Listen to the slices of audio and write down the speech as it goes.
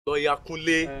Lawyer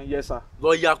Kunle. Yes, sir.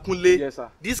 Lawyer Kunle. Yes, sir.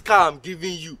 This car I'm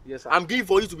giving you. Yes, sir. I'm giving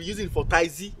for you to be using for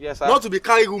taxi. Yes, sir. Not to be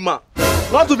carrying woman.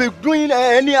 Not to be doing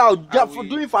anyhow.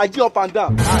 Doing faji up and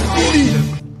down.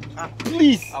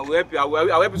 Please. I will help you. I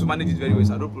will help you to manage it very well,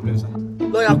 sir. No problem, sir.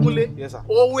 Lawyer Kunle. Yes, sir.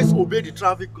 Always obey the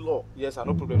traffic law. Yes, sir.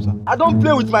 No problem, sir. I don't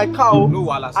play with my car. No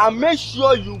wahala, sir. And make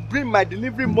sure you bring my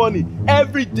delivery money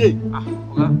every day.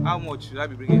 Okay. How much should I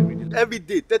be bringing every day? Every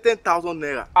day, 13,000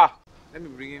 naira. Let me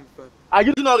bring in 5. Are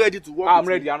you not ready to work? I'm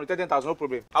ready. I'm ready. 10,000. No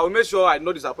problem. I will make sure I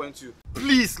not disappoint you.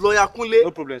 Please, Lawyer Kunle.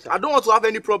 No problem, sir. I don't want to have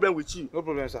any problem with you. No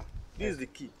problem, sir. This is the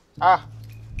key. Aga,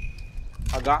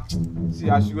 see,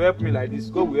 as you help me like this,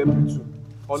 God will help you too.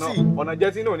 See, on a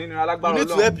jetting on in you need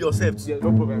to help yourself too. Yeah,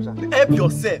 no problem, sir. Help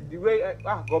yourself. The way,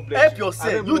 God bless Help you.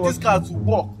 yourself. Use this car to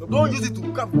work. No Don't use it to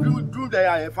do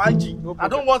the FIG. No I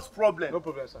don't want problem. No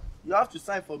problem, sir. You have to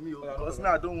sign for me, Yeah, because no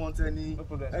now I don't want any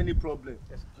problem.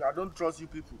 Yes. I don't trust you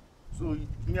people. So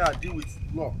me, I deal with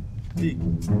law. Take.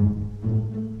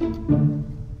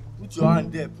 Put your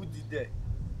hand there. Put it there.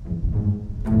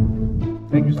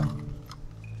 Thank you, sir.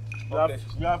 You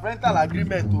have rental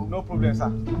agreement too. No problem,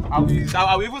 sir. I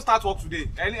will even start work today.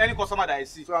 Any customer that I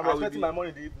see. So I'm expecting my money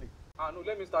in the evening. No,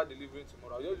 let me start delivering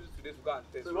tomorrow. I'll just use today to go and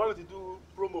test. So you want me to do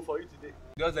promo for you today?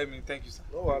 Just let me. Thank you, sir.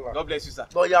 No wahala. God bless you, sir.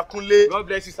 Lawyer Kunle. God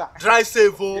bless you, sir. Drive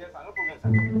safe, oh. Yes, sir. No problem,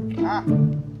 sir.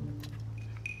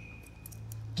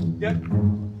 Yeah. No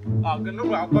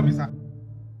problem. I'll come in, sir.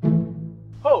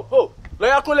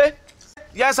 Lawyer Kunle.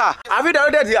 Yes, sir. Have you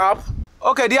downloaded the app?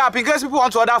 Okay, the app in case people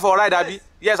want to order for a ride, Abi.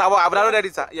 Yes, I've downloaded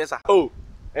it, sir. Yes, sir. Oh,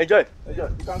 enjoy. You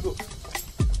can go.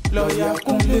 Lawyer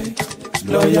Kunle,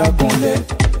 Lawyer Kunle,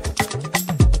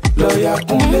 Lawyer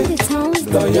Kunle,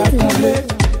 Lawyer Kunle.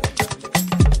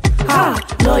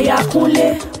 Lawyer Kunle,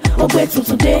 Ogbe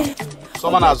today.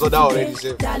 Someone has ordered already,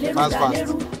 sir. Fast.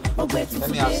 Let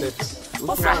me accept.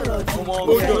 I'll call him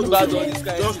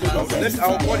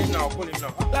now.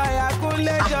 Lawyer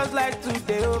Kunle just like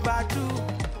today overdo.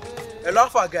 Hello,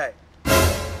 Alpha guy.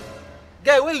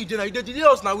 Guy, where you doing? You delay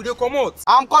us now. We dey come out.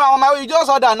 I'm calling on my way. You just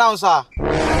order now, sir. We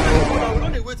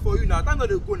don't wait for you now. Time not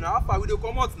dey go now. Alpha, we dey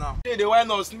come out now. They why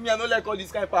not? Me, I don't like all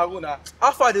this kind of parole now.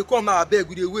 Alpha, they come now. I beg,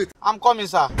 we dey wait. I'm coming,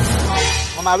 sir.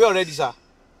 On my way already, sir.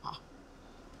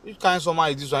 Which kind of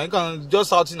someone is this one? You can just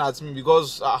shouting at me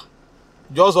because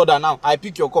just order now. I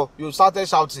pick your call. You started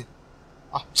shouting.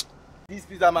 This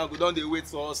pizza man go down. They wait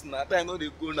for us now. Time not dey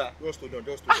go now. Just hold on.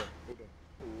 Hold on.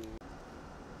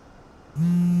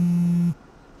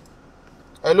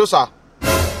 Hello, sir.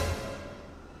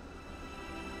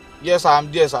 Yes, sir. I'm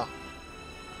there, sir.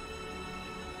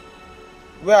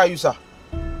 Where are you, sir?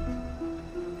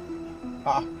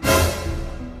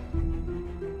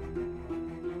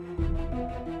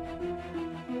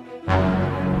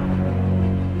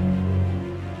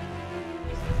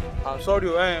 I'm sorry.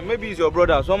 Maybe it's your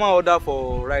brother. Someone order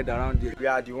for ride around here. We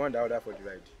are the one that order for the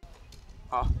ride.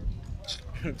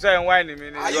 Say wine a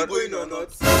minute. Are you going or not?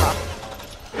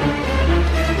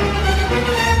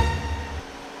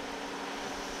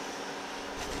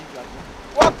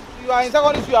 What? You are in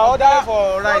secondary school. You are ordering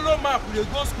for ride. Follow map. We dey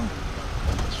go school.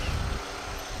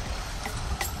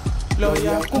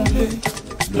 Lawyer Kunle,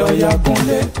 Lawyer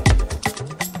Kunle.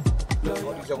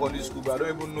 Secondary school, but I don't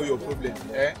even know your problem.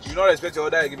 You don't respect your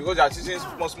order again because you are teaching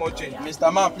small change.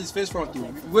 Mr. Man, please face front. We're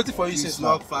waiting for you since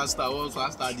now. Walk faster.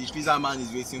 The pizza man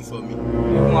is waiting for me.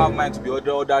 You don't have mind to be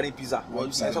ordering pizza.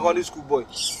 Secondary school boy.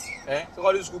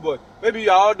 Secondary school boy. Maybe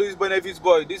you are all these benefits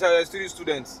boy. These are still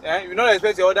students. You don't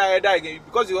respect your order again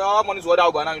because you have money to order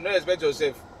Uber now. You don't respect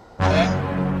yourself.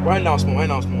 Why now, small?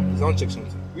 Please don't check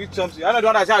something. Which something? I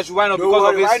don't understand. I should wind up because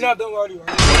of this. Why not? Don't worry.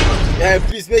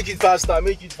 Please make it faster.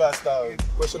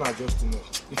 Question are just too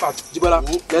much. In fact, Jibola,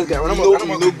 let's get. We no go again.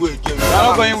 You're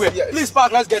not going where? Please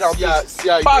park. Let's get out.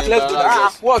 Park. Let's go.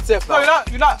 What's safe now? No,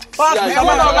 you're not. Park. You're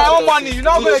not my own money. You're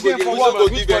not going again for what? Where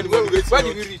did we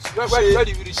reach? Where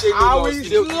did we reach? I will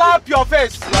slap your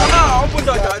face. Now open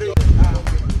the door.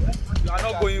 You are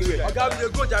not going where? Okay,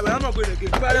 we go. I'm not going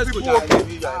again. Let's go.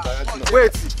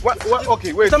 Wait. What?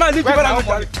 Okay, wait. Someone leave Where's people my alone.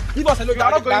 money? Leave us alone. You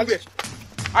are not going where?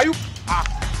 Are you?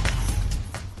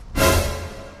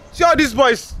 See all these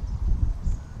boys.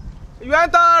 You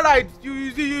enter right.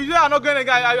 You are not going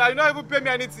again. You not even pay me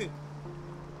anything.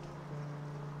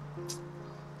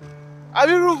 Are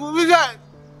you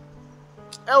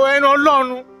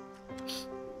alone?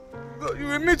 You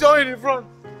will meet her in the front.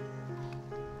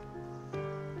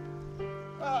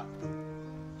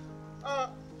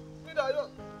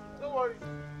 Don't worry.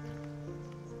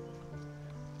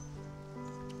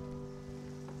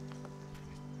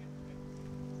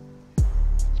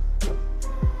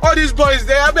 All these boys,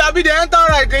 they enter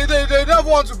right. They don't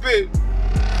want to pay.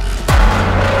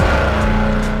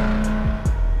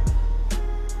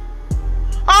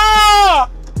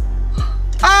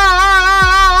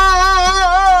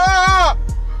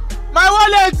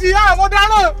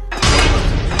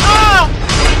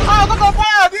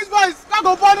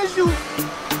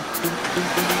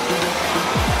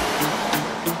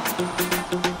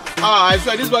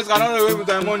 swear this boys cannot run away with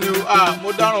my money.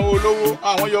 Mo dáran owó lówó.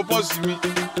 Wọ́n yọ pọ́ọ̀sì mi.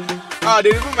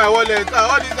 They remove my wallet.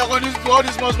 All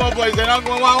these small boys, they now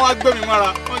go one gbé mi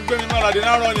mọ́ra. Wọ́n gbé mi mọ́ra. They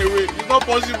now run away. It's not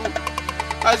possible.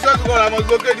 I swear to God, I must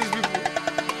locate these people.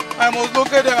 I must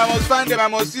locate them. I must find them. I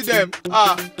must see them.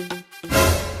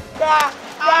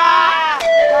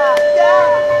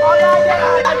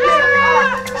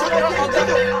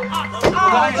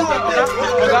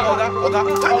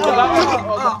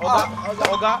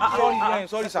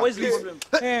 Sorry, sir. What's the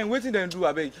problem? Wetin dem do,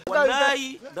 abeg?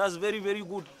 Wallahi, that's very, very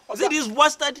good. See this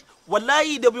bastard?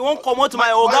 Wallahi, they be won't come out my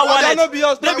Oga wallet. No be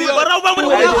us. They be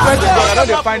I don't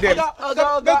dey find them.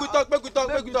 Make we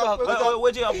talk.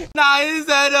 Wait till you Nah, he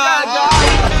said,